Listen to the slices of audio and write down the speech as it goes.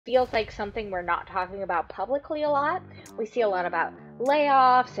feels like something we're not talking about publicly a lot. We see a lot about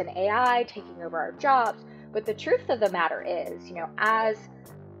layoffs and AI taking over our jobs, but the truth of the matter is, as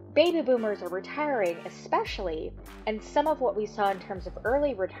baby boomers are retiring, especially, and some of what we saw in terms of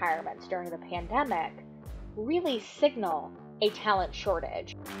early retirements during the pandemic really signal a talent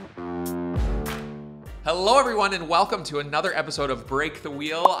shortage. Hello, everyone, and welcome to another episode of Break the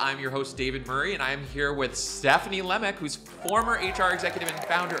Wheel. I'm your host, David Murray, and I am here with Stephanie Lemek, who's former HR executive and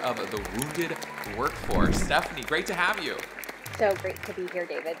founder of The Wounded Workforce. Stephanie, great to have you. So great to be here,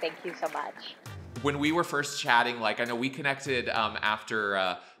 David. Thank you so much. When we were first chatting, I know we connected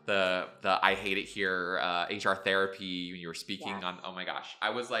after the I Hate It Here HR therapy when you were speaking on. Oh my gosh, I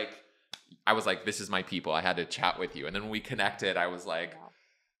was like, this is my people. I had to chat with you, and then when we connected, I was like.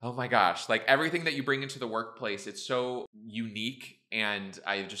 Oh my gosh, everything that you bring into the workplace, it's so unique, and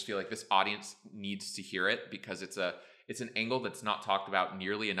I just feel like this audience needs to hear it because it's an angle that's not talked about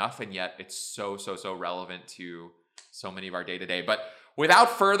nearly enough, and yet it's so relevant to so many of our day-to-day. But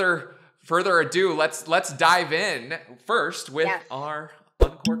without further ado, let's dive in first with our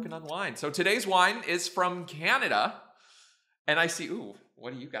Uncork and Unwind. So today's wine is from Canada, and I see, ooh,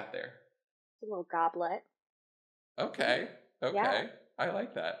 what do you got there? A little goblet. Okay. Yeah. I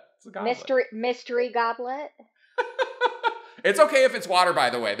like that. It's a goblet. Mystery goblet. It's okay if it's water, by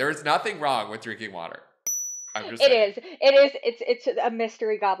the way. There is nothing wrong with drinking water. It's a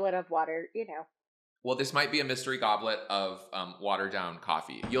mystery goblet of water, Well, this might be a mystery goblet of watered down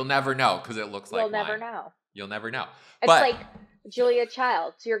coffee. You'll never know because it looks like wine. You'll never know. It's like Julia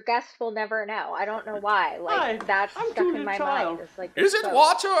Childs. Your guests will never know. I don't know why. That's stuck in my mind. It's like, is it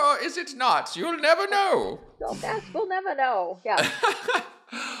water or is it not? You'll never know. Your guests will never know. Yeah.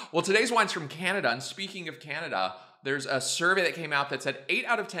 Well, today's wine's from Canada. And speaking of Canada, there's a survey that came out that said 8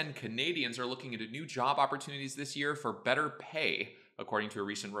 out of 10 Canadians are looking into new job opportunities this year for better pay, according to a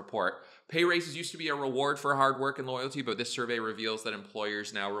recent report. Pay raises used to be a reward for hard work and loyalty, but this survey reveals that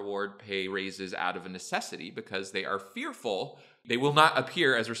employers now reward pay raises out of a necessity because they are fearful they will not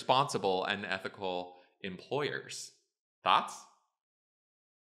appear as responsible and ethical employers. Thoughts?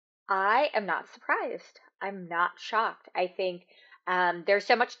 I am not surprised. I'm not shocked. I think there's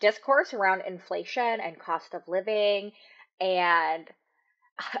so much discourse around inflation and cost of living, and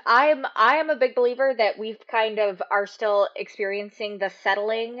I am a big believer that we've kind of are still experiencing the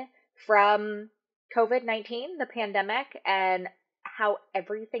settling from COVID-19, the pandemic, and how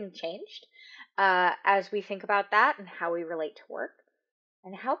everything changed as we think about that and how we relate to work.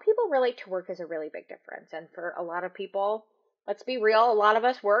 And how people relate to work is a really big difference. And for a lot of people, let's be real, a lot of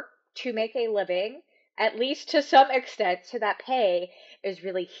us work to make a living, at least to some extent, so that pay is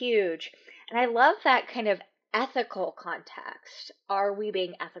really huge. And I love that kind of ethical context. Are we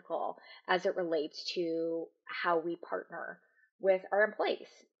being ethical as it relates to how we partner with our employees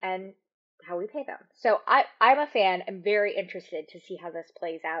and how we pay them? So I'm a fan. I'm very interested to see how this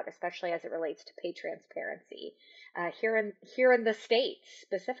plays out, especially as it relates to pay transparency here in the States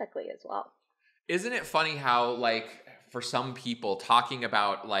specifically as well. Isn't it funny how, for some people talking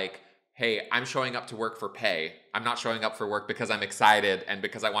about, hey, I'm showing up to work for pay. I'm not showing up for work because I'm excited and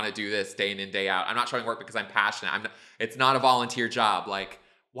because I want to do this day in and day out. I'm not showing work because I'm passionate. It's not a volunteer job.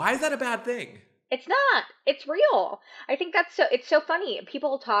 Why is that a bad thing? It's not. It's real. I think it's so funny.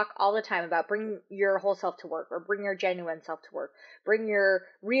 People talk all the time about bring your whole self to work or bring your genuine self to work, bring your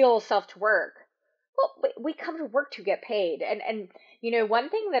real self to work. Well, we come to work to get paid. And one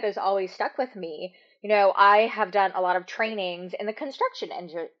thing that has always stuck with me, I have done a lot of trainings in the construction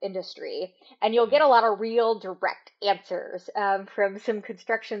industry, and you'll get a lot of real direct answers from some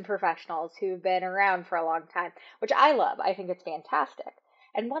construction professionals who've been around for a long time, which I love. I think it's fantastic.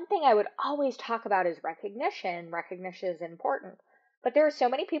 And one thing I would always talk about is recognition. Recognition is important. But there are so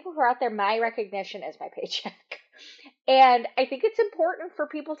many people who are out there, my recognition is my paycheck. And I think it's important for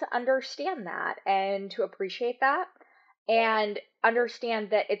people to understand that and to appreciate that and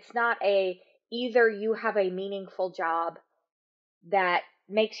understand that it's not either you have a meaningful job that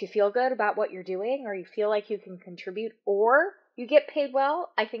makes you feel good about what you're doing or you feel like you can contribute or you get paid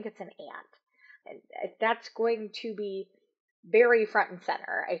well. I think it's an and that's going to be very front and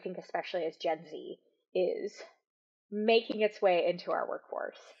center, I think, especially as Gen Z is making its way into our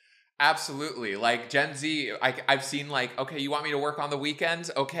workforce. Absolutely. Gen Z, I've seen okay, you want me to work on the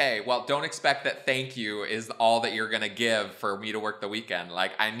weekends? Okay, well, don't expect that thank you is all that you're going to give for me to work the weekend.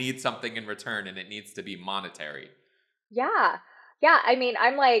 I need something in return and it needs to be monetary. Yeah. Yeah. I mean,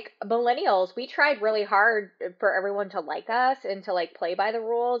 I'm millennials, we tried really hard for everyone to like us and to play by the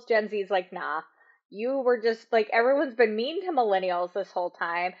rules. Gen Z's nah, you were just everyone's been mean to millennials this whole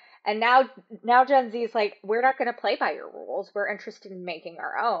time. And now Gen Z is like, we're not going to play by your rules. We're interested in making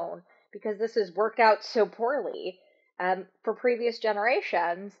our own because this has worked out so poorly for previous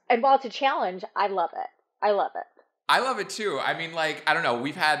generations. And while it's a challenge, I love it. I love it. I love it too. I mean, like, I don't know.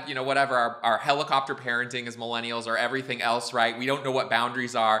 We've had, whatever, our helicopter parenting as millennials or everything else, right? We don't know what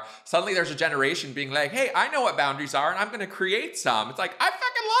boundaries are. Suddenly there's a generation being like, hey, I know what boundaries are and I'm going to create some. It's like, I fucking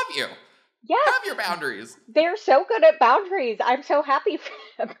love you. Yes. Have your boundaries. They're so good at boundaries. I'm so happy for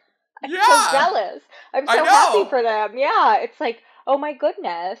them. I'm so jealous. I'm so happy for them. Yeah. It's like, oh my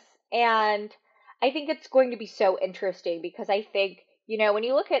goodness. And I think it's going to be so interesting because I think, when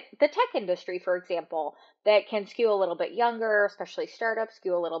you look at the tech industry, for example, that can skew a little bit younger, especially startups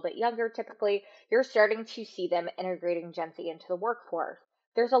skew a little bit younger typically, you're starting to see them integrating Gen Z into the workforce.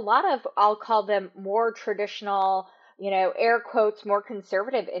 There's a lot of, I'll call them more traditional, air quotes, more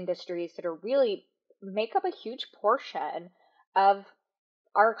conservative industries that are really make up a huge portion of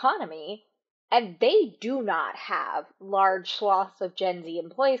our economy. And they do not have large swaths of Gen Z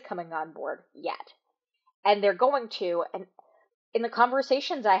employees coming on board yet. And they're going to, and in the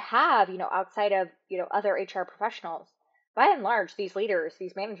conversations I have, outside of, other HR professionals, by and large, these leaders,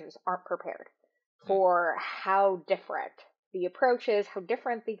 these managers aren't prepared for how different the approach is, how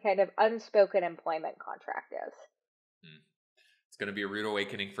different the kind of unspoken employment contract is. It's going to be a rude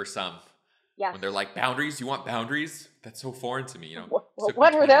awakening for some. Yes. When they're like, boundaries? You want boundaries? That's so foreign to me.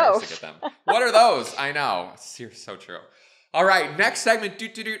 What are those? To get them. What are those? I know. It's so true. All right, next segment,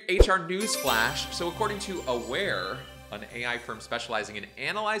 HR News Flash. So according to Aware, an AI firm specializing in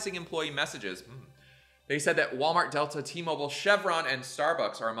analyzing employee messages, they said that Walmart, Delta, T-Mobile, Chevron, and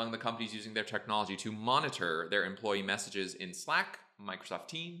Starbucks are among the companies using their technology to monitor their employee messages in Slack, Microsoft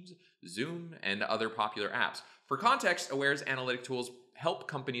Teams, Zoom, and other popular apps. For context, Aware's analytic tools help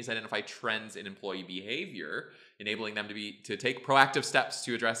companies identify trends in employee behavior, enabling them to take proactive steps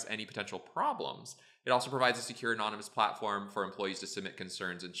to address any potential problems. It also provides a secure, anonymous platform for employees to submit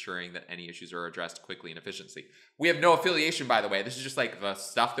concerns, ensuring that any issues are addressed quickly and efficiently. We have no affiliation, by the way. This is just like the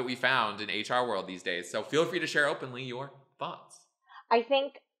stuff that we found in HR world these days. So feel free to share openly your thoughts. I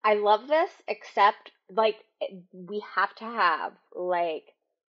think I love this, except we have to have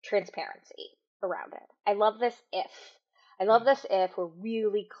transparency around it. I love this if we're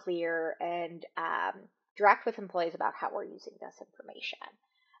really clear and direct with employees about how we're using this information.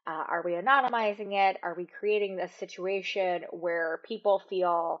 Are we anonymizing it? Are we creating this situation where people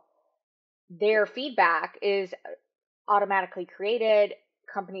feel their feedback is automatically created?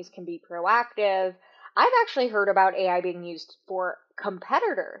 Companies can be proactive. I've actually heard about AI being used for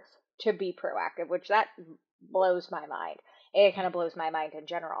competitors to be proactive, which that blows my mind. It kind of blows my mind in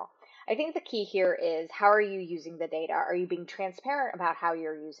general. I think the key here is, how are you using the data? Are you being transparent about how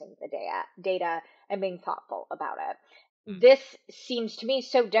you're using the data and being thoughtful about it? This seems to me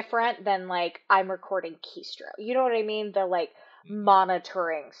so different than I'm recording keystroke. You know what I mean? The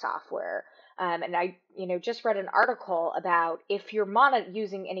monitoring software. And I, just read an article about if you're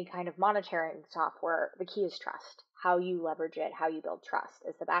using any kind of monitoring software, the key is trust. How you leverage it, how you build trust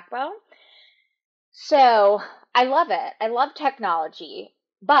is the backbone. So I love it. I love technology,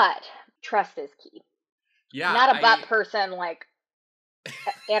 but trust is key. Yeah. Not a butt person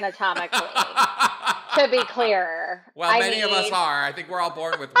anatomically. To be clear. Well, many of us are. I think we're all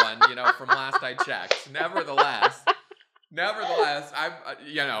born with one, from last I checked. Nevertheless, I'm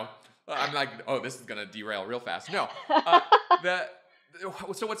like, oh, this is going to derail real fast. No. I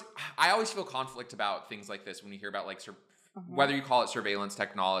always feel conflict about things like this when you hear about whether you call it surveillance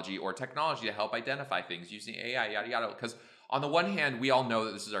technology or technology to help identify things using AI, yada, yada. Because on the one hand, we all know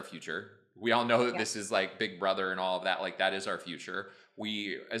that this is our future. We all know that this is Big Brother and all of that. That is our future.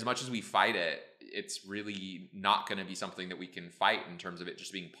 As much as we fight it, it's really not going to be something that we can fight in terms of it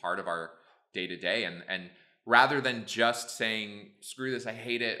just being part of our day to day. And rather than just saying, screw this, I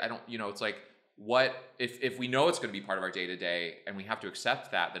hate it, I don't, it's like, what if we know it's going to be part of our day to day and we have to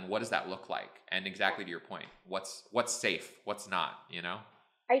accept that, then what does that look like? And exactly to your point, what's safe, what's not,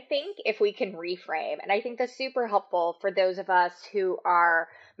 I think if we can reframe, and I think that's super helpful for those of us who are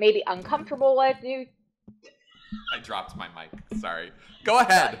maybe uncomfortable with new. I dropped my mic. Sorry. Go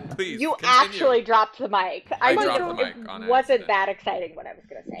ahead, please. You continue. Actually dropped the mic. I dropped the mic on wasn't that exciting what I was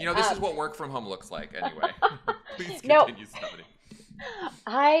going to say. This is what work from home looks like anyway. Please continue, Stephanie.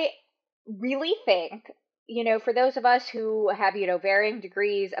 I really think, for those of us who have, varying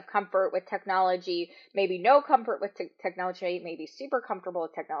degrees of comfort with technology, maybe no comfort with technology, maybe super comfortable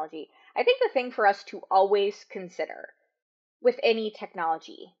with technology, I think the thing for us to always consider with any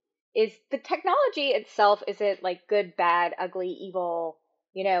technology is the technology itself isn't good, bad, ugly, evil.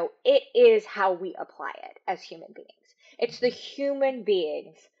 It is how we apply it as human beings. It's the human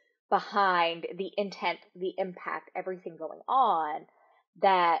beings behind the intent, the impact, everything going on,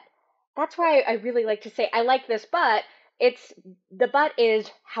 that's why I really like to say I like this, but the but is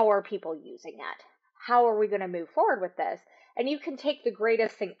how are people using it? How are we going to move forward with this? And you can take the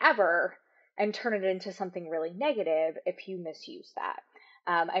greatest thing ever and turn it into something really negative if you misuse that.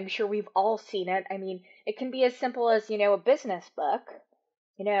 I'm sure we've all seen it. I mean, it can be as simple as, a business book.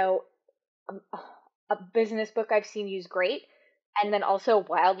 You know, a, a business book I've seen used great and then also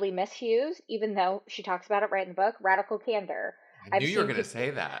wildly misused, even though she talks about it right in the book, radical candor. I I've knew you were seen going to people, say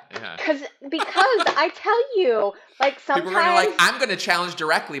that. Yeah. because I tell you, like People are going to sometimes, I'm going to challenge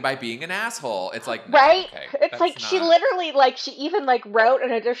directly by being an asshole. It's like, no, right? okay. It's That's like she not. literally, like, she even, like, wrote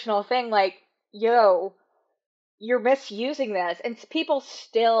an additional thing, like, yo, you're misusing this. And people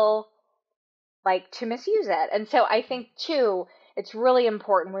still like to misuse it. And so I think, too, it's really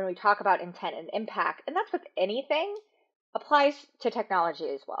important when we talk about intent and impact, and that's with anything, applies to technology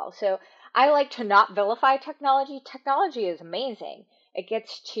as well. So I like to not vilify technology. Technology is amazing. It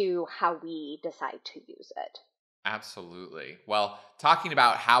gets to how we decide to use it. Absolutely. Well, talking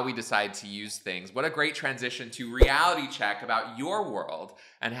about how we decide to use things, what a great transition to reality check about your world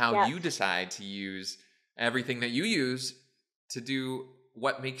and how Yes. you decide to use everything that you use to do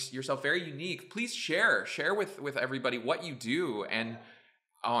what makes yourself very unique. Please share with everybody what you do. And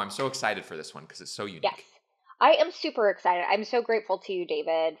oh, I'm so excited for this one because it's so Yes. unique. I am super excited. I'm so grateful to you,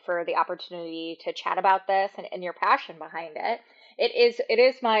 David, for the opportunity to chat about this and your passion behind it. It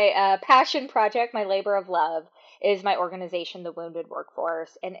is my passion project, my labor of love is my organization, the Wounded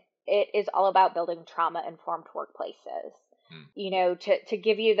Workforce, and it is all about building trauma-informed workplaces. Hmm. To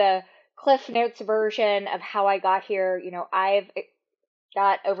give you the Cliff Notes version of how I got here, I've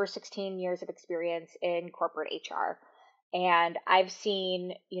got over 16 years of experience in corporate HR. And I've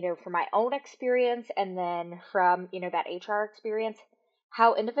seen, from my own experience and then from, that HR experience,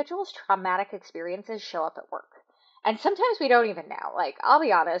 how individuals' traumatic experiences show up at work. And sometimes we don't even know. Like, I'll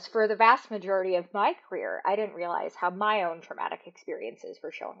be honest, for the vast majority of my career, I didn't realize how my own traumatic experiences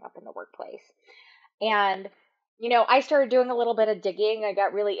were showing up in the workplace. And, I started doing a little bit of digging. I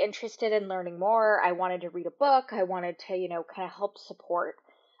got really interested in learning more. I wanted to read a book. I wanted to, kind of help support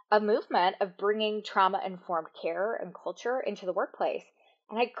a movement of bringing trauma informed care and culture into the workplace.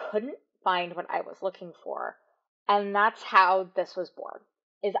 And I couldn't find what I was looking for. And that's how this was born.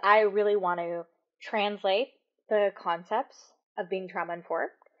 Is I really want to translate the concepts of being trauma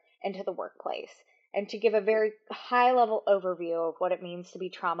informed into the workplace and to give a very high level overview of what it means to be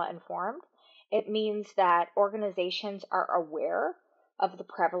trauma informed. It means that organizations are aware of the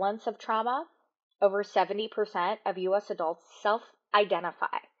prevalence of trauma. Over 70% of US adults self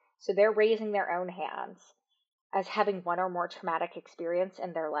identify. So they're raising their own hands as having one or more traumatic experience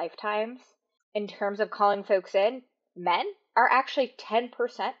in their lifetimes. In terms of calling folks in, men are actually 10%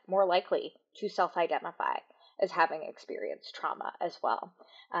 more likely to self identify as having experienced trauma as well.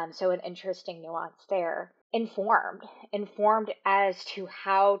 So, an interesting nuance there. Informed as to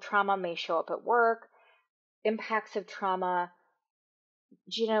how trauma may show up at work, impacts of trauma.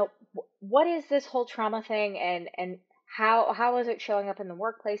 What is this whole trauma thing, and how is it showing up in the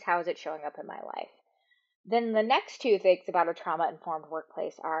workplace? How is it showing up in my life? Then the next two things about a trauma informed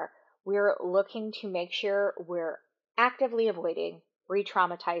workplace are we're looking to make sure we're actively avoiding re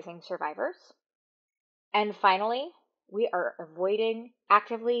traumatizing survivors. And finally, we are avoiding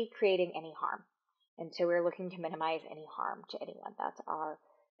actively creating any harm. And so we're looking to minimize any harm to anyone. That's our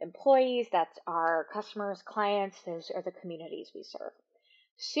employees, that's our customers, clients, those are the communities we serve.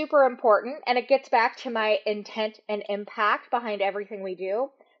 Super important. And it gets back to my intent and impact behind everything we do.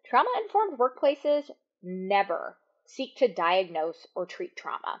 Trauma informed workplaces never seek to diagnose or treat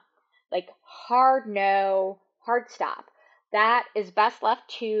trauma. Like, hard no, hard stop. That is best left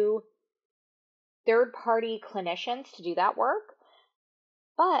to third party clinicians to do that work.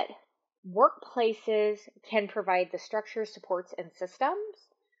 But workplaces can provide the structures, supports, and systems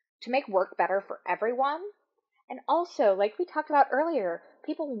to make work better for everyone. And also, like we talked about earlier,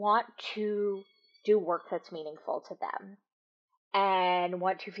 people want to do work that's meaningful to them and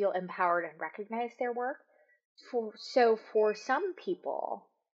want to feel empowered and recognize their work. So for some people,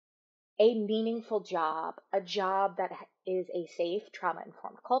 a meaningful job, a job that is a safe, trauma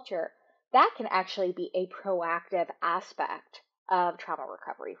informed culture, that can actually be a proactive aspect of trauma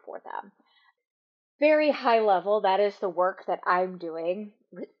recovery for them. Very high level, that is the work that I'm doing.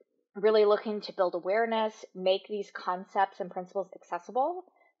 Really looking to build awareness, make these concepts and principles accessible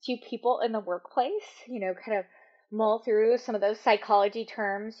to people in the workplace, kind of mull through some of those psychology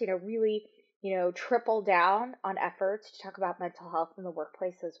terms, really, triple down on efforts to talk about mental health in the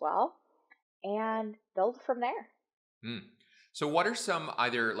workplace as well, and build from there. Hmm. So what are some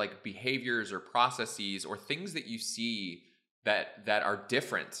either like behaviors or processes or things that you see that are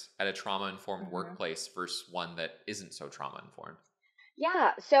different at a trauma informed Hmm. workplace versus one that isn't so trauma informed?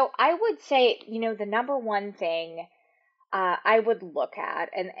 Yeah, so I would say, the number one thing I would look at,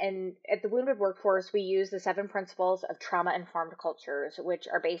 and at the Wounded Workforce, we use the 7 principles of trauma informed cultures, which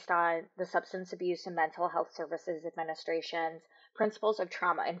are based on the Substance Abuse and Mental Health Services Administration's principles of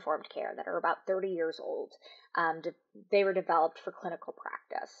trauma informed care that are about 30 years old. They were developed for clinical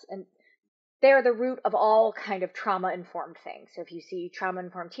practice, and they're the root of all kind of trauma informed things. So if you see trauma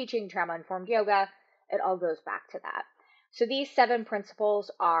informed teaching, trauma informed yoga, it all goes back to that. So these 7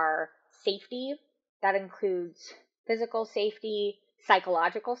 principles are safety, that includes physical safety,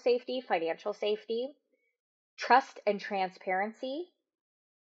 psychological safety, financial safety, trust and transparency,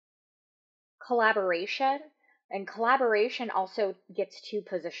 collaboration, and collaboration also gets to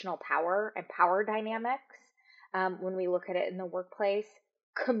positional power and power dynamics when we look at it in the workplace.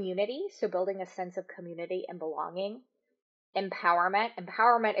 Community, so building a sense of community and belonging.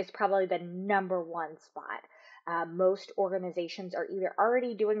 Empowerment is probably the number one spot. Most organizations are either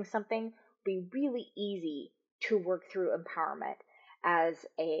already doing something, be really easy to work through empowerment as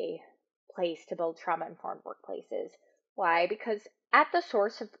a place to build trauma informed workplaces. Why? Because at the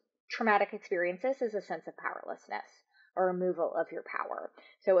source of traumatic experiences is a sense of powerlessness or removal of your power.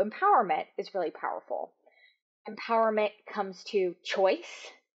 So empowerment is really powerful. Empowerment comes to choice.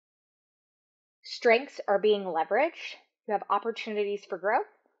 Strengths are being leveraged. You have opportunities for growth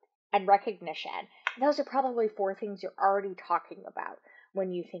and recognition. And those are probably 4 things you're already talking about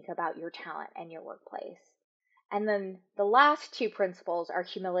when you think about your talent and your workplace. And then the last 2 principles are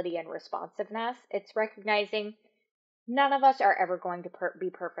humility and responsiveness. It's recognizing none of us are ever going to be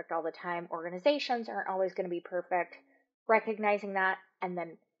perfect all the time. Organizations aren't always going to be perfect. Recognizing that and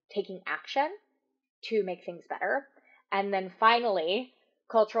then taking action to make things better. And then finally,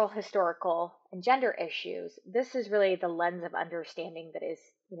 cultural, historical, and gender issues. This is really the lens of understanding that is,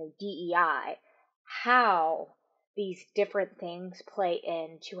 DEI, how these different things play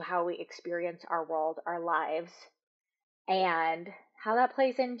into how we experience our world, our lives, and how that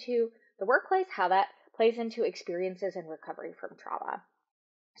plays into the workplace, how that plays into experiences and recovery from trauma.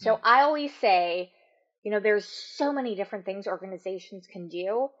 So Hmm. I always say, there's so many different things organizations can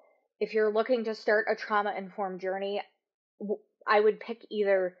do. If you're looking to start a trauma informed journey, I would pick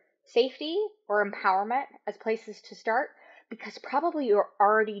either safety or empowerment as places to start because probably you're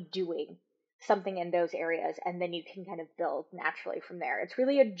already doing something in those areas and then you can kind of build naturally from there. It's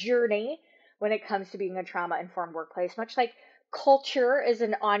really a journey when it comes to being a trauma informed workplace, much like culture is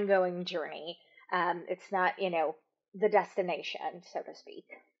an ongoing journey. It's not, the destination, so to speak.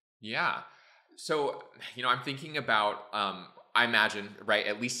 Yeah. So, I'm thinking about, I imagine, right,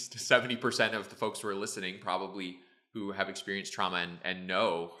 at least 70% of the folks who are listening probably who have experienced trauma and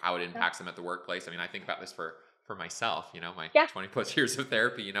know how it Yeah. impacts them at the workplace. I mean, I think about this for myself, my Yeah. 20 plus years of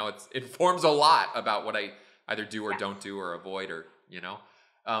therapy, it informs a lot about what I either do or Yes. don't do or avoid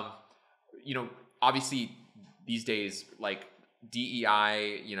um, you know, obviously these days, like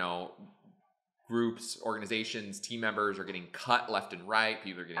DEI, groups, organizations, team members are getting cut left and right.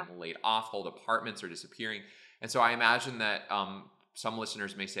 People are Yeah. getting laid off. Whole departments are disappearing. And so I imagine that some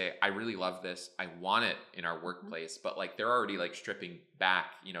listeners may say, I really love this. I want it in our Mhm. workplace. But like they're already like stripping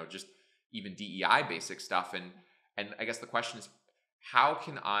back, just even DEI basic stuff. And I guess the question is, how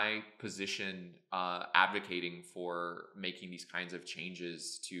can I position advocating for making these kinds of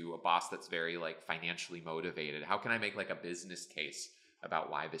changes to a boss that's very like financially motivated? How can I make like a business case about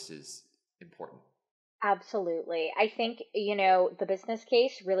why this is important? Absolutely. I think, the business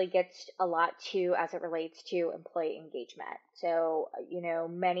case really gets a lot to as it relates to employee engagement. So,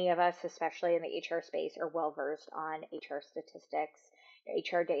 many of us, especially in the HR space, are well versed on HR statistics,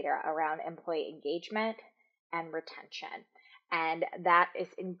 HR data around employee engagement and retention. And that is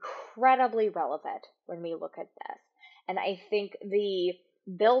incredibly relevant when we look at this. And I think the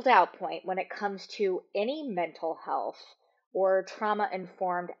build out point when it comes to any mental health or trauma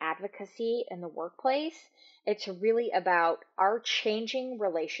informed advocacy in the workplace, it's really about our changing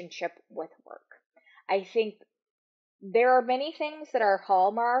relationship with work. I think there are many things that are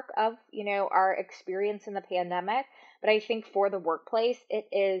hallmark of, our experience in the pandemic, but I think for the workplace, it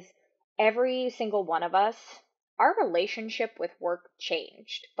is every single one of us, our relationship with work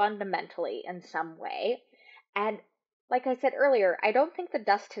changed fundamentally in some way. And like I said earlier, I don't think the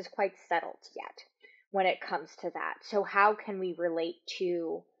dust has quite settled yet when it comes to that. So, how can we relate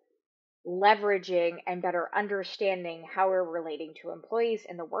to leveraging and better understanding how we're relating to employees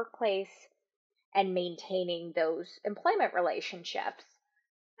in the workplace and maintaining those employment relationships?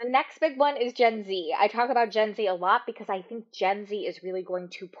 The next big one is Gen Z. I talk about Gen Z a lot because I think Gen Z is really going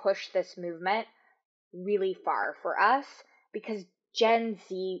to push this movement really far for us, because Gen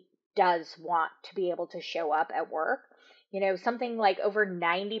Z does want to be able to show up at work. Something like over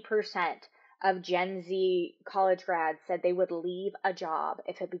 90% of Gen Z college grads said they would leave a job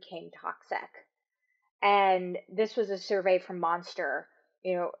if it became toxic. And this was a survey from Monster,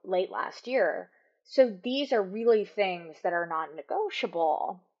 late last year. So these are really things that are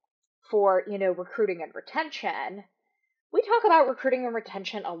non-negotiable for, recruiting and retention. We talk about recruiting and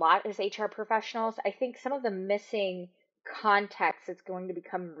retention a lot as HR professionals. I think some of the missing context that's going to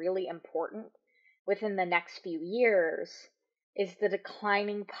become really important within the next few years is the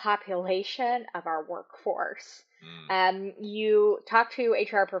declining population of our workforce. You talk to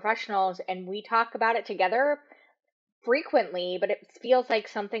HR professionals, and we talk about it together frequently, but it feels like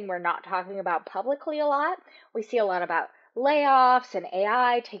something we're not talking about publicly a lot. We see a lot about layoffs and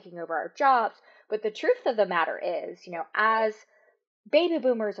AI taking over our jobs. But the truth of the matter is, as baby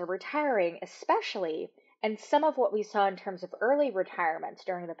boomers are retiring, especially, and some of what we saw in terms of early retirements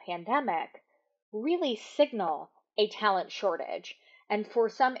during the pandemic really signal a talent shortage. And for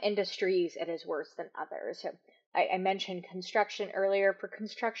some industries, it is worse than others. So I mentioned construction earlier. For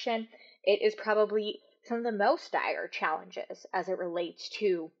construction, it is probably some of the most dire challenges as it relates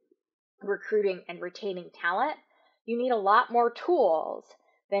to recruiting and retaining talent. You need a lot more tools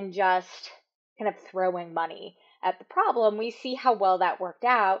than just kind of throwing money at the problem. We see how well that worked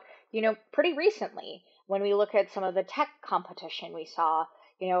out, pretty recently when we look at some of the tech competition we saw,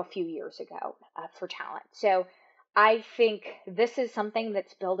 a few years ago for talent. So I think this is something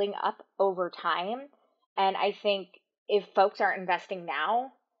that's building up over time. And I think if folks aren't investing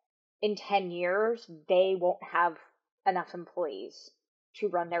now, in 10 years, they won't have enough employees to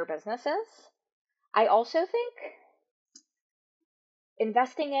run their businesses. I also think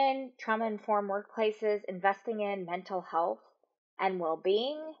investing in trauma-informed workplaces, investing in mental health and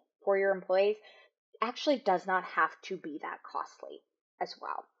well-being for your employees actually does not have to be that costly as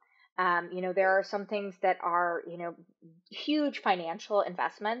well. There are some things that are, huge financial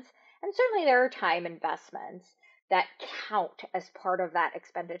investments, and certainly there are time investments that count as part of that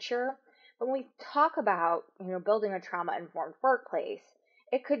expenditure. When we talk about, building a trauma-informed workplace,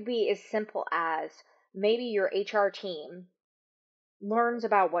 it could be as simple as maybe your HR team learns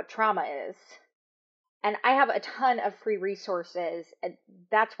about what trauma is. And I have a ton of free resources, and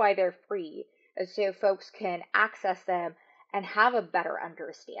that's why they're free, so folks can access them and have a better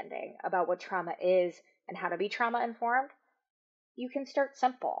understanding about what trauma is and how to be trauma informed. You can start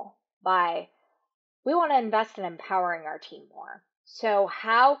simple by, we want to invest in empowering our team more. So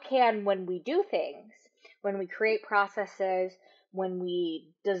how can, when we do things, when we create processes, when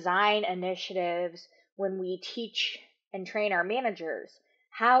we design initiatives, when we teach and train our managers,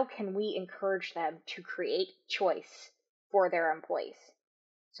 how can we encourage them to create choice for their employees?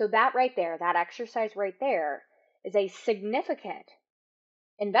 So that right there, that exercise right there, is a significant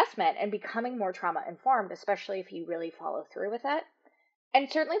investment in becoming more trauma informed, especially if you really follow through with it. And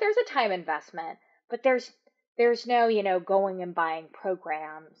certainly there's a time investment, but there's no, going and buying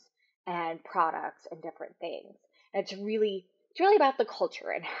programs and products and different things. And it's really about the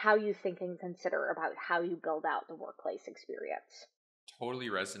culture and how you think and consider about how you build out the workplace experience. Totally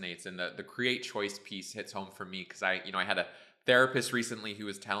resonates, and the create choice piece hits home for me because I had a therapist recently who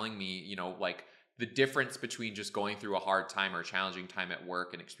was telling me, like the difference between just going through a hard time or a challenging time at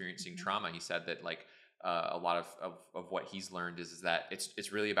work and experiencing trauma. He said that like a lot of what he's learned is that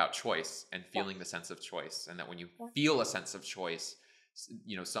it's really about choice and feeling the sense of choice, and that when you feel a sense of choice,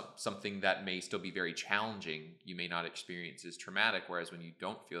 something that may still be very challenging, you may not experience as traumatic, whereas when you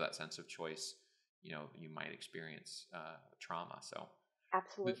don't feel that sense of choice, you might experience trauma. So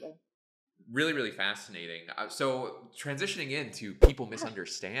Absolutely. really, really fascinating. So transitioning into people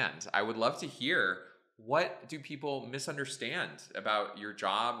misunderstand, I would love to hear, what do people misunderstand about your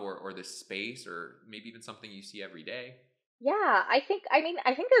job or this space, or maybe even something you see every day? Yeah, I think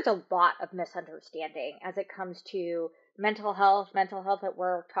there's a lot of misunderstanding as it comes to mental health at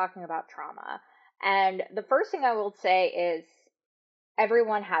work, talking about trauma. And the first thing I will say is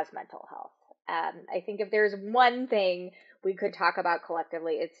everyone has mental health. I think if there's one thing we could talk about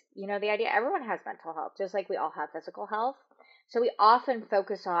collectively, it's, the idea everyone has mental health, just like we all have physical health. So we often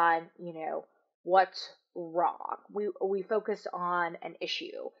focus on, what's wrong. We focus on an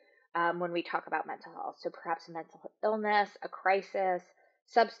issue when we talk about mental health. So perhaps a mental illness, a crisis,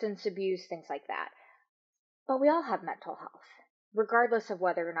 substance abuse, things like that. But we all have mental health, regardless of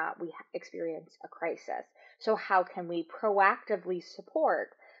whether or not we experience a crisis. So how can we proactively support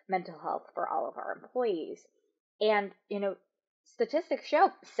mental health for all of our employees? And, statistics show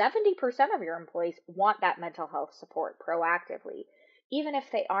 70% of your employees want that mental health support proactively, even if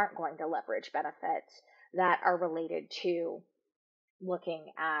they aren't going to leverage benefits that are related to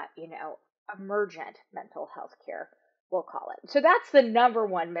looking at, emergent mental health care, we'll call it. So that's the number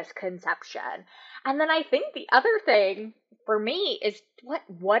one misconception. And then I think the other thing for me is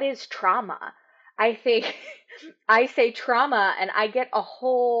what is trauma? I think I say trauma and I get a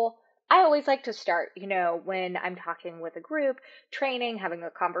whole I always like to start, when I'm talking with a group, training, having a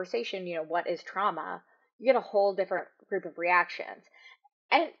conversation, what is trauma? You get a whole different group of reactions.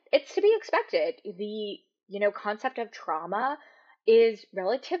 And it's to be expected. The, concept of trauma is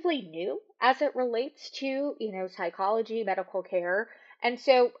relatively new as it relates to, psychology, medical care. And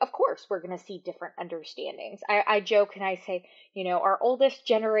so, of course, we're going to see different understandings. I joke and I say, our oldest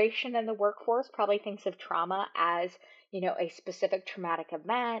generation in the workforce probably thinks of trauma as, a specific traumatic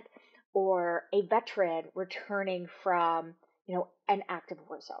event or a veteran returning from, an active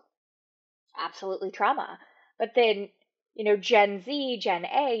war zone. Absolutely trauma. But then, Gen Z, Gen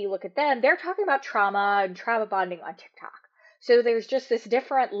A, you look at them, they're talking about trauma and trauma bonding on TikTok. So there's just this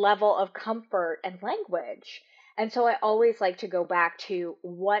different level of comfort and language. And so I always like to go back to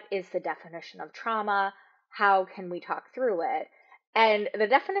what is the definition of trauma? How can we talk through it? And the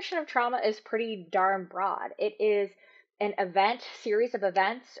definition of trauma is pretty darn broad. It is an event, series of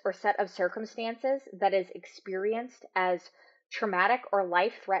events, or set of circumstances that is experienced as traumatic or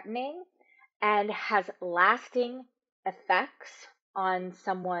life threatening and has lasting effects on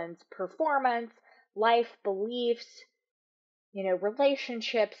someone's performance, life, beliefs,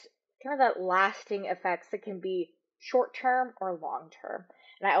 relationships, kind of that lasting effects that can be short term or long term.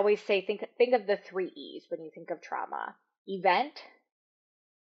 And I always say think of the 3 E's when you think of trauma. Event,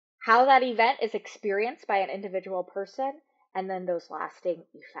 how that event is experienced by an individual person, and then those lasting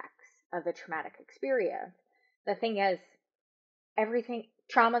effects of the traumatic experience. The thing is, everything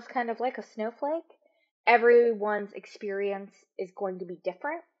trauma's kind of like a snowflake. Everyone's experience is going to be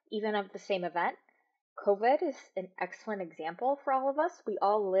different, even of the same event. COVID is an excellent example for all of us. We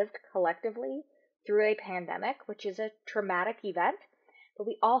all lived collectively through a pandemic, which is a traumatic event, but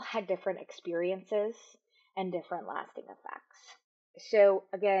we all had different experiences and different lasting effects. So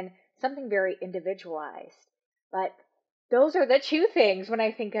again, something very individualized. But those are the two things when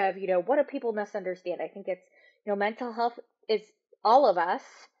I think of, what do people misunderstand? I think it's, mental health is all of us.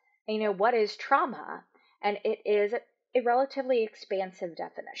 And, what is trauma? And it is a relatively expansive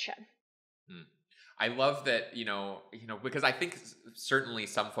definition. Hmm. I love that, because I think certainly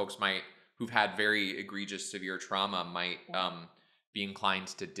some folks who've had very egregious, severe trauma might be inclined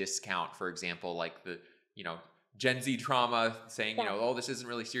to discount, for example, like the, Gen Z trauma saying, oh, this isn't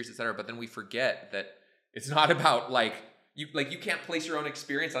really serious, et cetera. But then we forget that it's not about you can't place your own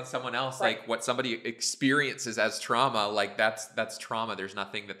experience on someone else. Right. Like what somebody experiences as trauma, like that's trauma. There's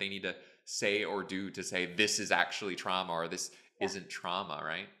nothing that they need to say or do to say this is actually trauma or this isn't trauma,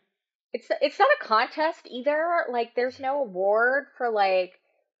 right? It's not a contest either. Like there's no award for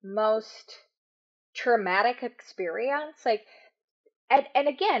most traumatic experience. And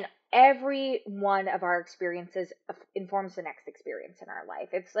again, every one of our experiences informs the next experience in our life.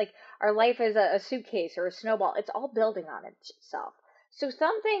 It's like our life is a suitcase or a snowball. It's all building on itself. So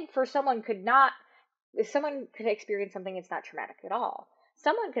someone could experience something that's not traumatic at all.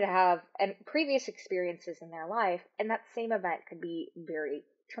 Someone could have previous experiences in their life, and that same event could be very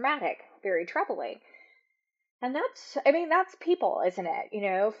traumatic, very troubling. And that's people, isn't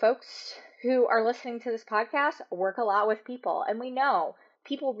it? Folks who are listening to this podcast work a lot with people, and we know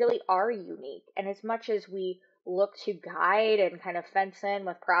people really are unique. And as much as we look to guide and kind of fence in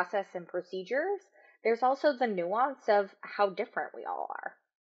with process and procedures, there's also the nuance of how different we all are.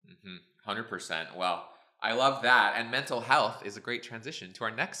 100%. Well, I love that. And mental health is a great transition to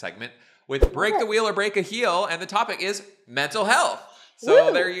our next segment with Break the Wheel or Break a Heel. And the topic is mental health. So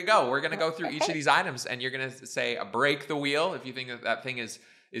Woo! There you go. We're going to go through each of these items and you're going to say break the wheel if you think that thing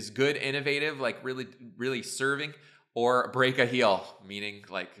is good, innovative, like really, really serving, or break a heel, meaning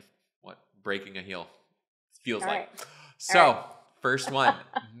like what breaking a heel feels like. So first one,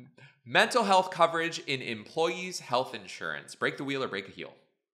 mental health coverage in employees' health insurance. Break the wheel or break a heel?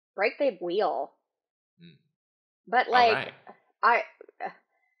 Break the wheel. But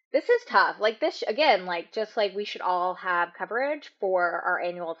this is tough. This, again, just like we should all have coverage for our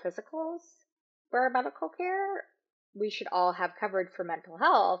annual physicals for our medical care, we should all have coverage for mental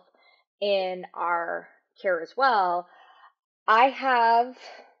health in our care as well. I have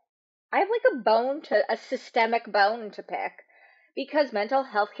a systemic bone to pick because mental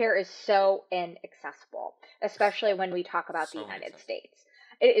health care is so inaccessible, especially when we talk about the United States.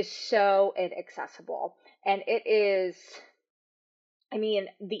 It is so inaccessible. And it is I mean,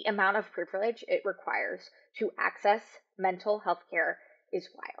 the amount of privilege it requires to access mental health care is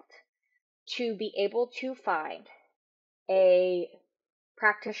wild. To be able to find a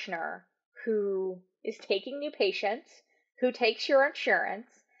practitioner who is taking new patients, who takes your insurance,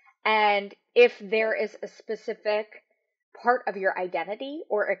 and if there is a specific part of your identity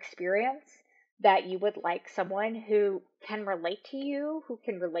or experience that you would like someone who can relate to you, who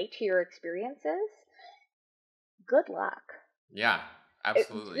can relate to your experiences, good luck. Yeah,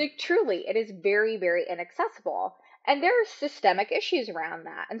 absolutely. Truly, it is very, very inaccessible. And there are systemic issues around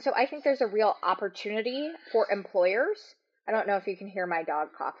that. And so I think there's a real opportunity for employers. I don't know if you can hear my dog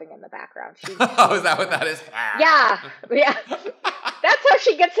coughing in the background. Oh, is that what that is? Yeah. That's how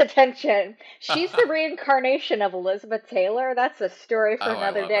she gets attention. She's the reincarnation of Elizabeth Taylor. That's a story for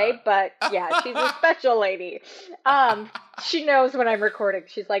another day. But yeah, she's a special lady. She knows when I'm recording.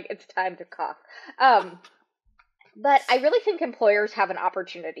 She's like, it's time to cough. But I really think employers have an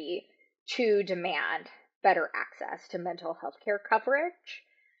opportunity to demand better access to mental health care coverage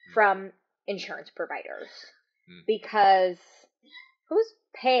from insurance providers. Because who's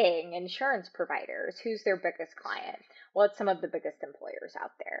paying insurance providers? Who's their biggest client? Well, it's some of the biggest employers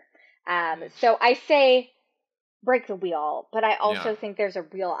out there. So I say break the wheel, but I also think there's a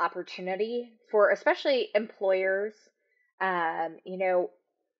real opportunity for especially employers,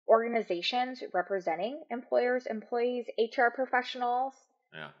 organizations representing employers, employees, HR professionals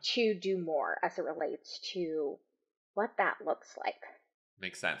to do more as it relates to what that looks like.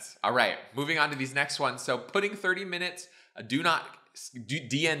 Makes sense. All right, moving on to these next ones. So putting 30 minutes,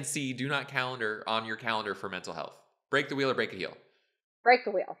 DNC, do not calendar on your calendar for mental health. Break the wheel or break a heel? Break the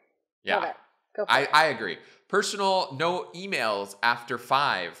wheel. Yeah. Love it. Go for it. I agree. Personal, no emails after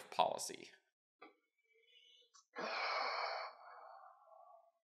 5 policy.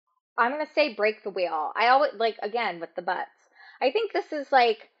 I'm going to say break the wheel. I always, again, with the butts. I think this is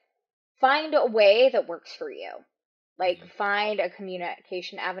find a way that works for you. Find a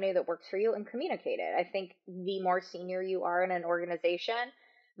communication avenue that works for you and communicate it. I think the more senior you are in an organization,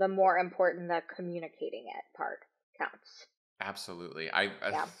 the more important the communicating it part counts. Absolutely.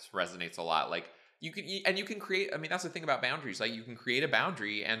 This resonates a lot. You can create, that's the thing about boundaries. You can create a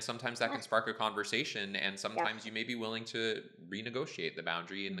boundary and sometimes that can spark a conversation and sometimes you may be willing to renegotiate the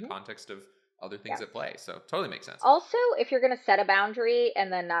boundary in the context of other things at play. So totally makes sense. Also, if you're going to set a boundary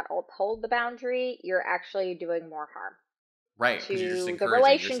and then not uphold the boundary, you're actually doing more harm. Right. To the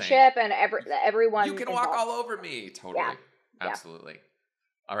relationship and everyone. You can walk all over me. Totally. Yeah. Absolutely.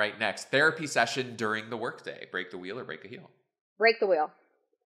 All right. Next, therapy session during the workday. Break the wheel or break a heel? Break the wheel.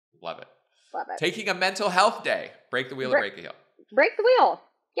 Love it. Love it. Taking a mental health day. Break the wheel or break a heel? Break the wheel.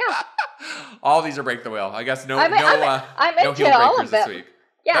 Yeah. All these are break the wheel. I guess no heel breakers this week.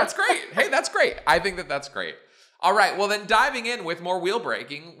 Yeah. That's great. Hey, that's great. I think that's great. All right. Well, then diving in with more wheel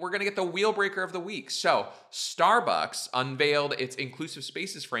breaking, we're going to get the wheel breaker of the week. So Starbucks unveiled its inclusive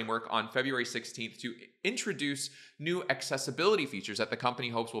spaces framework on February 16th to introduce new accessibility features that the company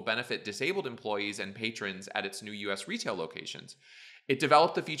hopes will benefit disabled employees and patrons at its new U.S. retail locations. It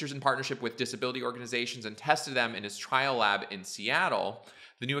developed the features in partnership with disability organizations and tested them in its trial lab in Seattle.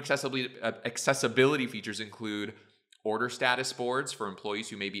 The new accessibility features include order status boards for employees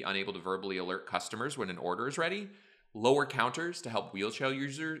who may be unable to verbally alert customers when an order is ready, lower counters to help wheelchair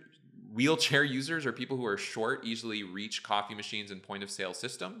users or people who are short easily reach coffee machines and point-of-sale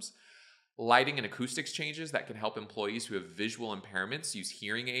systems, lighting and acoustics changes that can help employees who have visual impairments use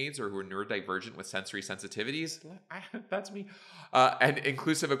hearing aids or who are neurodivergent with sensory sensitivities. That's me. And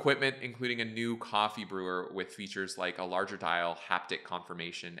inclusive equipment, including a new coffee brewer with features like a larger dial, haptic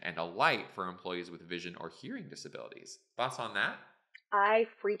confirmation, and a light for employees with vision or hearing disabilities. Thoughts on that? I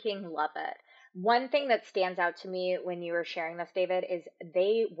freaking love it. One thing that stands out to me when you were sharing this, David, is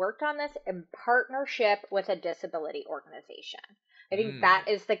they worked on this in partnership with a disability organization. I think that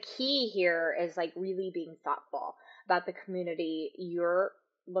is the key here, is really being thoughtful about the community you're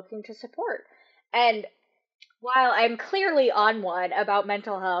looking to support. And while I'm clearly on one about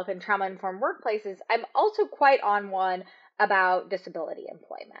mental health and trauma-informed workplaces, I'm also quite on one about disability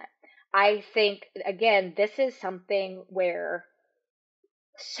employment. I think, again, this is something where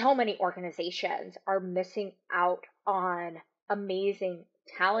so many organizations are missing out on amazing,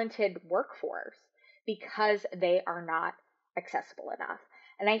 talented workforce because they are not accessible enough.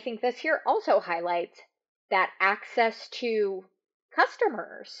 And I think this here also highlights that access to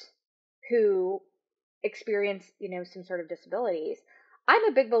customers who experience, some sort of disabilities. I'm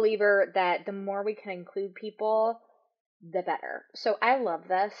a big believer that the more we can include people, the better. So I love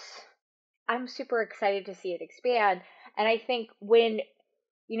this. I'm super excited to see it expand. And I think when,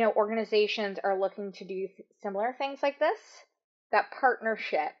 organizations are looking to do similar things like this, that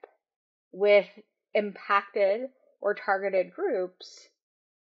partnership with impacted or targeted groups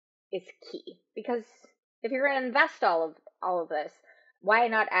is key. Because if you're going to invest all of this, why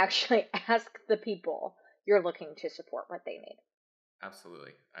not actually ask the people you're looking to support what they need?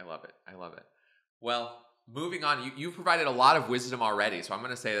 Absolutely. I love it. I love it. Well, moving on, you've provided a lot of wisdom already, so I'm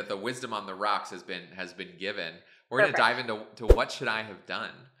going to say that the wisdom on the rocks has been given. We're going to dive into what should I have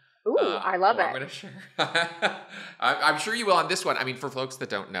done. Ooh, I love it. I'm going to share. I'm sure you will on this one. I mean, for folks that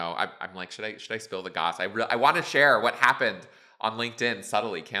don't know, I'm like, should I spill the goss? I want to share what happened on LinkedIn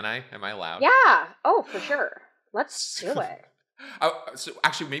subtly. Can I? Am I allowed? Yeah. Oh, for sure. Let's do it. So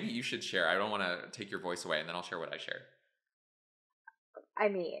actually, maybe you should share. I don't want to take your voice away, and then I'll share what I shared. I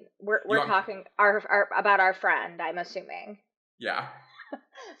mean, we're talking about our friend, I'm assuming. Yeah.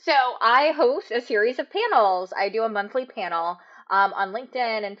 So I host a series of panels. I do a monthly panel on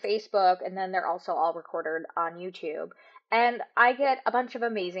LinkedIn and Facebook, and then they're also all recorded on YouTube. And I get a bunch of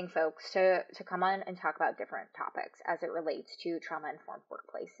amazing folks to come on and talk about different topics as it relates to trauma-informed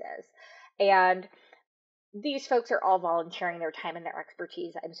workplaces. And these folks are all volunteering their time and their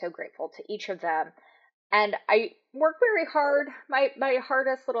expertise. I'm so grateful to each of them. And I work very hard. My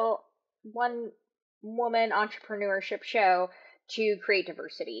hardest little one-woman entrepreneurship show to create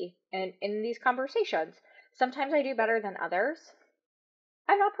diversity in these conversations. Sometimes I do better than others.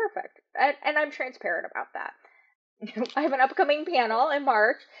 I'm not perfect, and I'm transparent about that. I have an upcoming panel in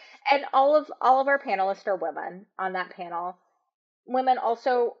March, and all of our panelists are women on that panel. Women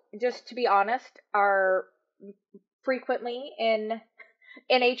also, just to be honest, are frequently in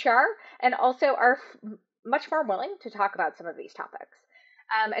HR and also are much more willing to talk about some of these topics.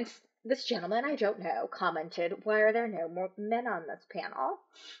 And this gentleman, I don't know, commented, why are there no more men on this panel?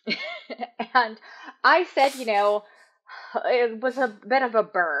 And I said, it was a bit of a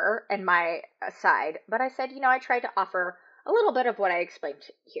burr in my side, but I said, I tried to offer a little bit of what I explained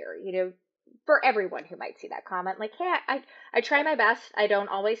here, for everyone who might see that comment. Like, hey, I try my best. I don't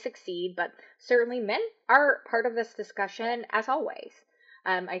always succeed, but certainly men are part of this discussion as always.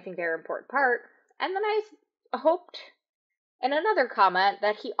 I think they're an important part. And then I hoped in another comment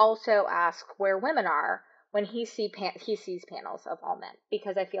that he also asked where women are when he sees panels of all men,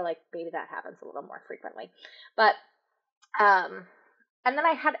 because I feel like maybe that happens a little more frequently. But and then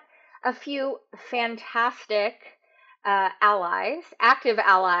I had a few fantastic active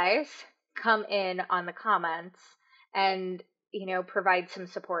allies, come in on the comments and provide some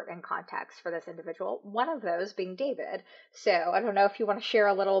support and context for this individual. One of those being David. So I don't know if you want to share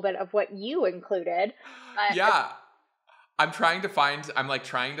a little bit of what you included. Yeah. I'm trying to find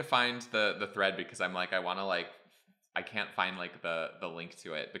the thread, because I'm like, I can't find like the link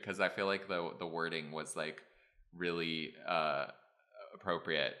to it, because I feel like the wording was like really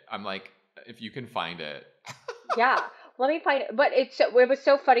appropriate. I'm like, if you can find it. Yeah, let me find it. But it was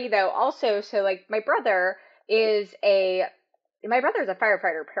so funny though. Also, so like my brother is a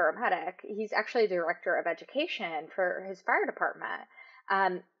firefighter paramedic. He's actually the director of education for his fire department.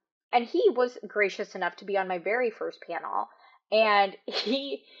 And he was gracious enough to be on my very first panel. And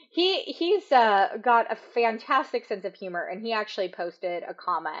he's got a fantastic sense of humor, and he actually posted a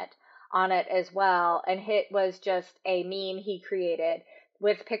comment on it as well. And it was just a meme he created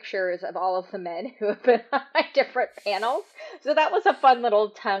with pictures of all of the men who have been on my different panels. So that was a fun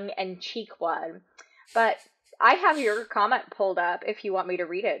little tongue-in-cheek one. But I have your comment pulled up if you want me to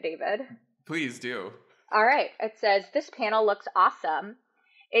read it, David. Please do. All right. It says, this panel looks awesome.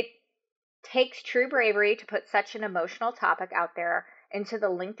 It takes true bravery to put such an emotional topic out there into the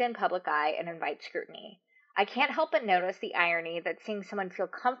LinkedIn public eye and invite scrutiny. I can't help but notice the irony that seeing someone feel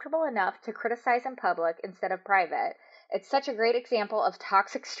comfortable enough to criticize in public instead of private, it's such a great example of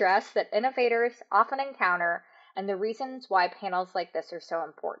toxic stress that innovators often encounter, and the reasons why panels like this are so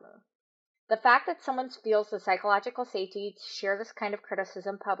important. The fact that someone feels the psychological safety to share this kind of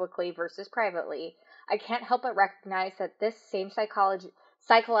criticism publicly versus privately, I can't help but recognize that this same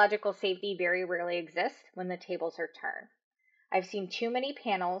psychological safety very rarely exists when the tables are turned. I've seen too many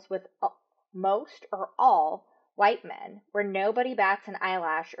panels with most or all white men where nobody bats an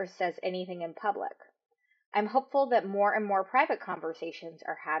eyelash or says anything in public. I'm hopeful that more and more private conversations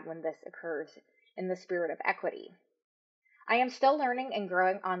are had when this occurs in the spirit of equity. I am still learning and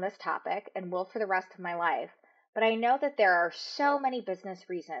growing on this topic and will for the rest of my life, but I know that there are so many business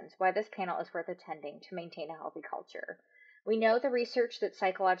reasons why this panel is worth attending to maintain a healthy culture. We know the research that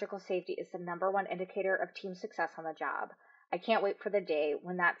psychological safety is the #1 indicator of team success on the job. I can't wait for the day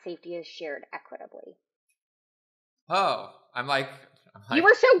when that safety is shared equitably. Oh, I'm like you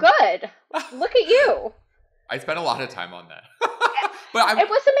were so good. Look at you. I spent a lot of time on that. But it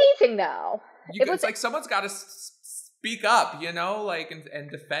was amazing, though. It's like someone's got to speak up, like, and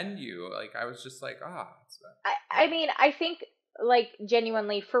defend you. Like, I was just like, I mean, I think like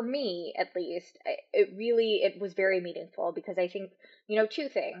genuinely for me at least, it was very meaningful because I think, two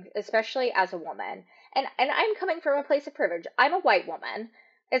things, especially as a woman, and I'm coming from a place of privilege. I'm a white woman.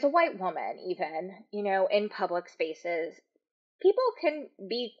 As a white woman, even, in public spaces, people can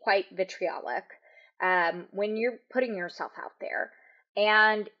be quite vitriolic when you're putting yourself out there,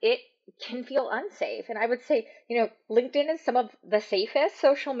 and it can feel unsafe. And I would say, LinkedIn is some of the safest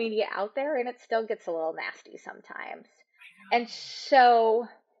social media out there, and it still gets a little nasty sometimes. And so,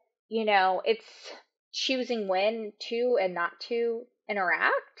 it's choosing when to and not to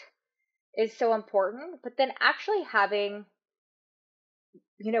interact is so important. But then actually having,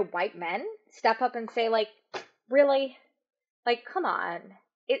 white men step up and say, like, really? Like, come on.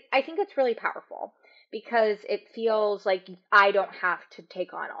 I think it's really powerful because it feels like I don't have to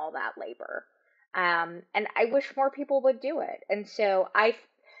take on all that labor. And I wish more people would do it. And so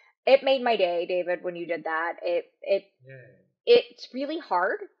it made my day, David, when you did that. It's really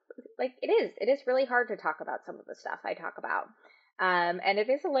hard. Like, it is really hard to talk about some of the stuff I talk about. And it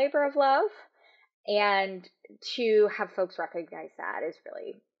is a labor of love. And to have folks recognize that is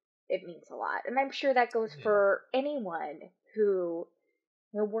really, it means a lot. And I'm sure that goes for anyone who,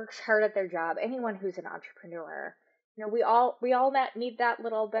 works hard at their job, anyone who's an entrepreneur. We all need that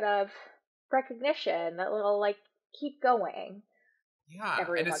little bit of recognition, that little, like, keep going. Yeah.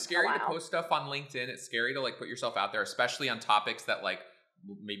 And it's scary to post stuff on LinkedIn. It's scary to, like, put yourself out there, especially on topics that, like,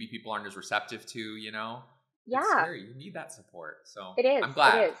 maybe people aren't as receptive to, Yeah. It's scary. You need that support. So it is. I'm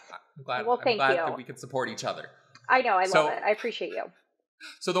glad. It is. Well, I'm glad you. that we can support each other. I know. I love it. I appreciate you.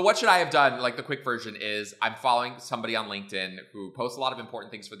 So the what should I have done, like, the quick version is I'm following somebody on LinkedIn who posts a lot of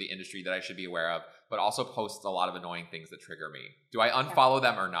important things for the industry that I should be aware of, but also posts a lot of annoying things that trigger me. Do I unfollow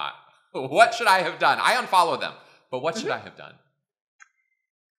them or not? What should I have done? I unfollow them, but what should I have done?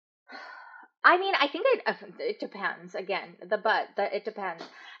 I mean, I think it depends. Again, it depends.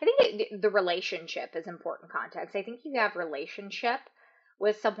 I think the relationship is important context. I think you have relationship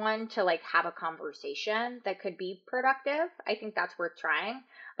with someone to, like, have a conversation that could be productive. I think that's worth trying.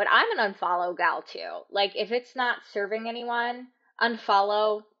 But I'm an unfollow gal too. Like, if it's not serving anyone,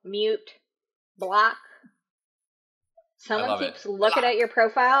 unfollow, mute, block. Someone keeps looking at your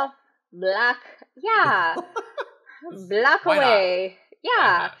profile, block. Yeah. Block away.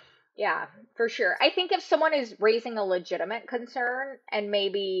 Yeah. Yeah, for sure. I think if someone is raising a legitimate concern and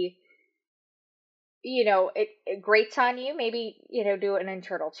maybe, it grates on you, maybe, do an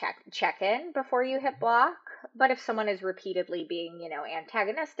internal check-in before you hit block. But if someone is repeatedly being,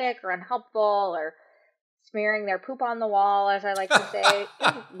 antagonistic or unhelpful or smearing their poop on the wall, as I like to say,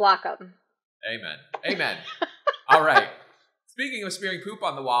 block them. Amen. All right. Speaking of smearing poop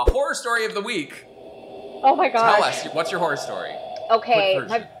on the wall, horror story of the week. Oh my gosh. Tell us, what's your horror story?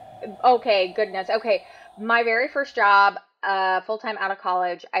 Okay, goodness. Okay, my very first job, full-time out of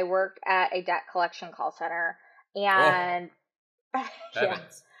college, I worked at a debt collection call center, and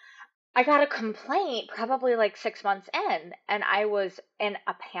I got a complaint probably like 6 months in, and I was in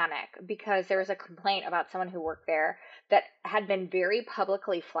a panic because there was a complaint about someone who worked there that had been very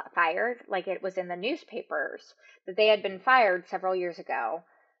publicly fired, like it was in the newspapers, that they had been fired several years ago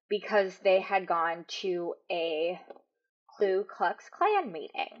because they had gone to a Ku Klux Klan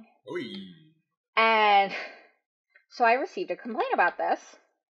meeting. Oy. And so I received a complaint about this.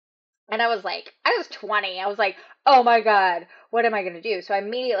 And I was 20. I was like, oh my God, what am I going to do? So I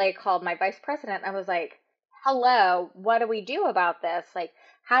immediately called my vice president. I was like, hello, what do we do about this? Like,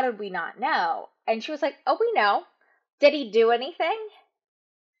 how did we not know? And she was like, oh, we know. Did he do anything?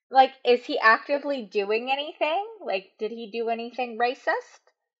 Like, is he actively doing anything? Like, did he do anything racist?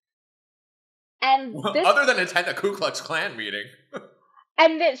 And other than attend a Ku Klux Klan meeting.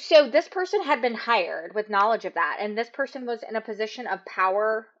 And so this person had been hired with knowledge of that, and this person was in a position of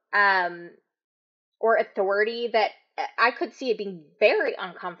power or authority that I could see it being very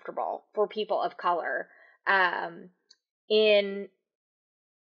uncomfortable for people of color in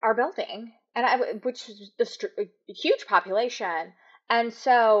our building, and which is a huge population. And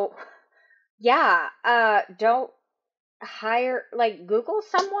so, don't hire, like, Google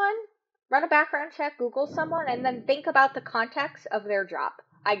someone. Run a background check, Google someone, and then think about the context of their job,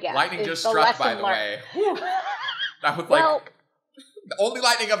 I guess. Lightning just struck, by the way. That was like the only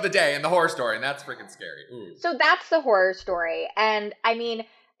lightning of the day in the horror story, and that's freaking scary. Ooh. So that's the horror story. And I mean,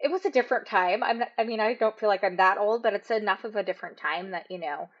 it was a different time. I don't feel like I'm that old, but it's enough of a different time that,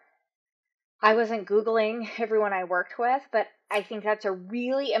 I wasn't Googling everyone I worked with, but I think that's a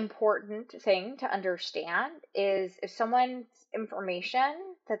really important thing to understand is if someone's information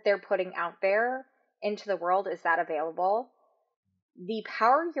that they're putting out there into the world is that available, the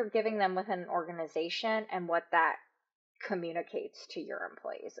power you're giving them within an organization and what that communicates to your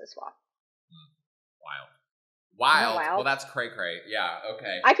employees as well. Wild. Well, that's cray-cray. Yeah,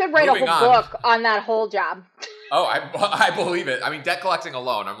 okay. I could write a whole book on that whole job. Oh, I believe it. I mean, debt collecting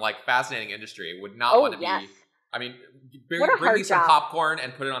alone, I'm like, fascinating industry. Would not want to be. I mean, bring me some popcorn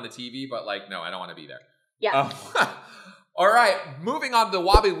and put it on the TV, but like, no, I don't want to be there. Yeah. All right, moving on to the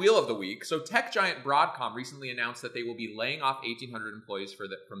Wobbly Wheel of the Week. So tech giant Broadcom recently announced that they will be laying off 1,800 employees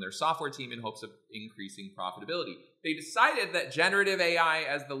from their software team in hopes of increasing profitability. They decided that generative AI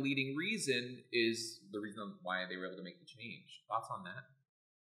as the leading reason is the reason why they were able to make the change. Thoughts on that?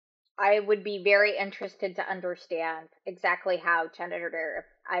 I would be very interested to understand exactly how generative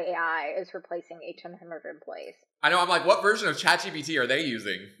AI is replacing 1,800 employees. I know, I'm like, what version of ChatGPT are they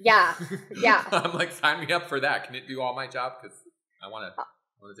using? Yeah. I'm like, sign me up for that. Can it do all my job? Because I want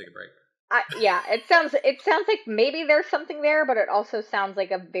to take a break. It sounds like maybe there's something there, but it also sounds like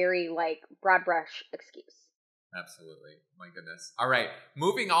a very like broad brush excuse. Absolutely. My goodness. All right,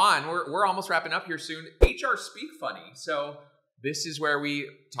 moving on. We're almost wrapping up here soon. HR Speak Funny. So this is where we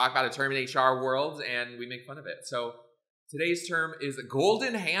talk about a term in HR world and we make fun of it. So today's term is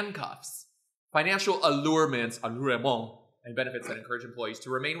golden handcuffs. Financial allurements, allurement, and benefits that encourage employees to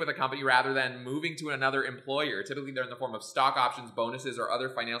remain with a company rather than moving to another employer. Typically, they're in the form of stock options, bonuses, or other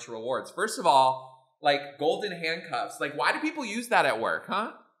financial rewards. First of all, like golden handcuffs. Like, why do people use that at work,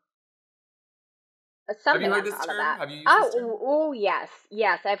 huh? Have you heard this term? Have you used this term? Oh, yes.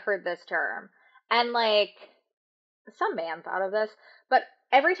 Yes, I've heard this term. And like, some man thought of this. But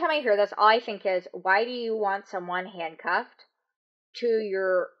every time I hear this, all I think is, why do you want someone handcuffed to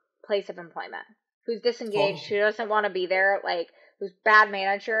your place of employment, who's disengaged, who doesn't want to be there, like who's bad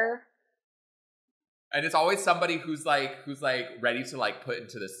manager? And it's always somebody who's like ready to like put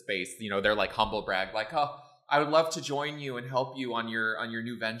into this space. You know, they're like humble brag, like, oh, I would love to join you and help you on your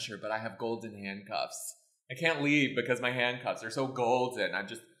new venture, but I have golden handcuffs. I can't leave because my handcuffs are so golden.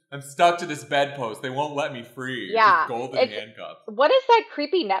 I'm stuck to this bedpost. They won't let me free. Yeah, golden handcuffs. What is that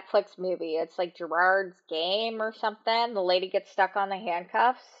creepy Netflix movie? It's like Gerard's Game or something. The lady gets stuck on the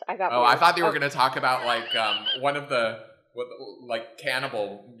handcuffs. I thought they were going to talk about like one of the like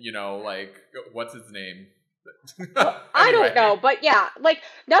cannibal. You know, like what's his name? Well, anyway. I don't know, but yeah, like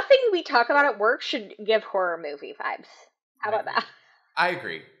nothing we talk about at work should give horror movie vibes. How about that? I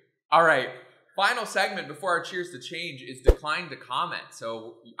agree. All right. Final segment before our cheers to change is decline to comment.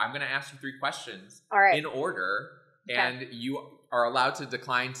 So I'm going to ask you 3 questions in order, and you are allowed to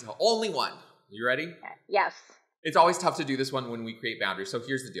decline to only one. You ready? Yes. It's always tough to do this one when we create boundaries. So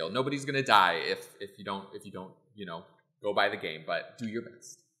here's the deal: nobody's going to die if you don't go by the game, but do your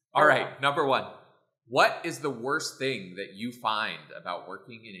best. All right. Number 1. What is the worst thing that you find about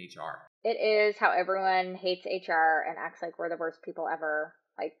working in HR? It is how everyone hates HR and acts like we're the worst people ever.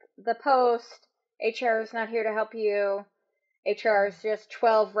 Like the post, HR is not here to help you. HR is just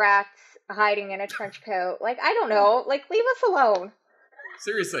 12 rats hiding in a trench coat. Like, I don't know. Like, leave us alone.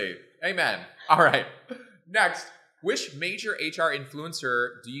 Seriously. Amen. All right. Next, which major HR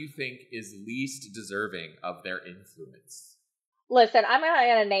influencer do you think is least deserving of their influence? Listen, I'm not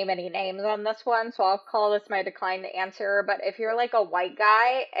going to name any names on this one, so I'll call this my decline to answer. But if you're like a white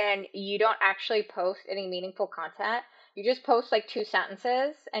guy and you don't actually post any meaningful content, you just post like 2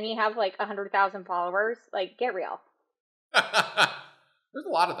 sentences and you have like 100,000 followers, like get real. There's a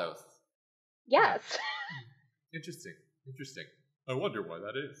lot of those. Yes. Interesting. I wonder why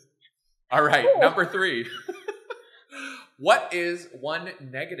that is. All right, number 3. What is one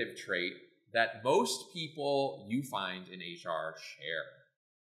negative trait that most people you find in HR share?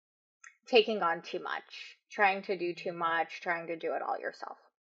 Taking on too much, trying to do too much, trying to do it all yourself.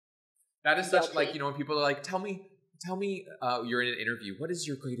 That is such like, when people are like, tell me, you're in an interview, what is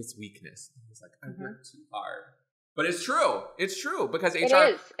your greatest weakness? And it's like, I work too hard. But it's true. It's true because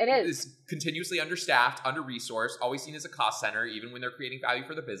HR is continuously understaffed, under-resourced, always seen as a cost center, even when they're creating value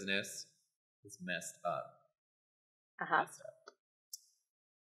for the business. It's messed up. Messed up.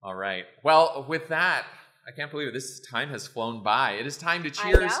 All right. Well, with that, I can't believe it. This time has flown by. It is time to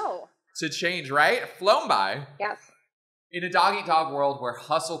cheers to change, right? Flown by. Yes. In a dog-eat-dog world where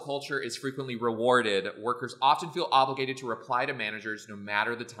hustle culture is frequently rewarded, workers often feel obligated to reply to managers no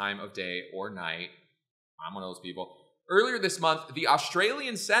matter the time of day or night. I'm one of those people. Earlier this month, the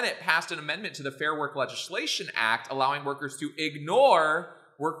Australian Senate passed an amendment to the Fair Work Legislation Act, allowing workers to ignore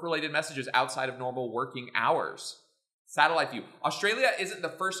work-related messages outside of normal working hours. Satellite view. Australia isn't the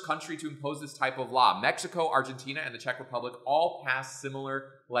first country to impose this type of law. Mexico, Argentina, and the Czech Republic all passed similar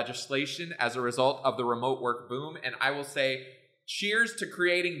legislation as a result of the remote work boom. And I will say, cheers to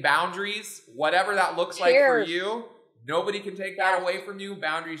creating boundaries, whatever that looks like for you. Nobody can take that away from you.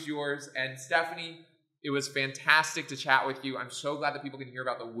 Boundaries yours. And Stephanie, it was fantastic to chat with you. I'm so glad that people can hear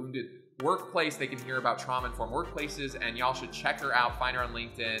about the wounded workplace. They can hear about trauma-informed workplaces, and y'all should check her out, find her on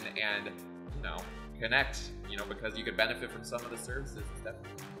LinkedIn, and, you know, connect, you know, because you could benefit from some of the services Stephanie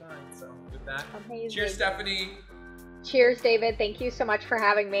provides. So with that, cheers, Stephanie. Cheers, David. Thank you so much for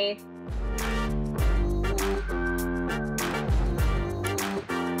having me.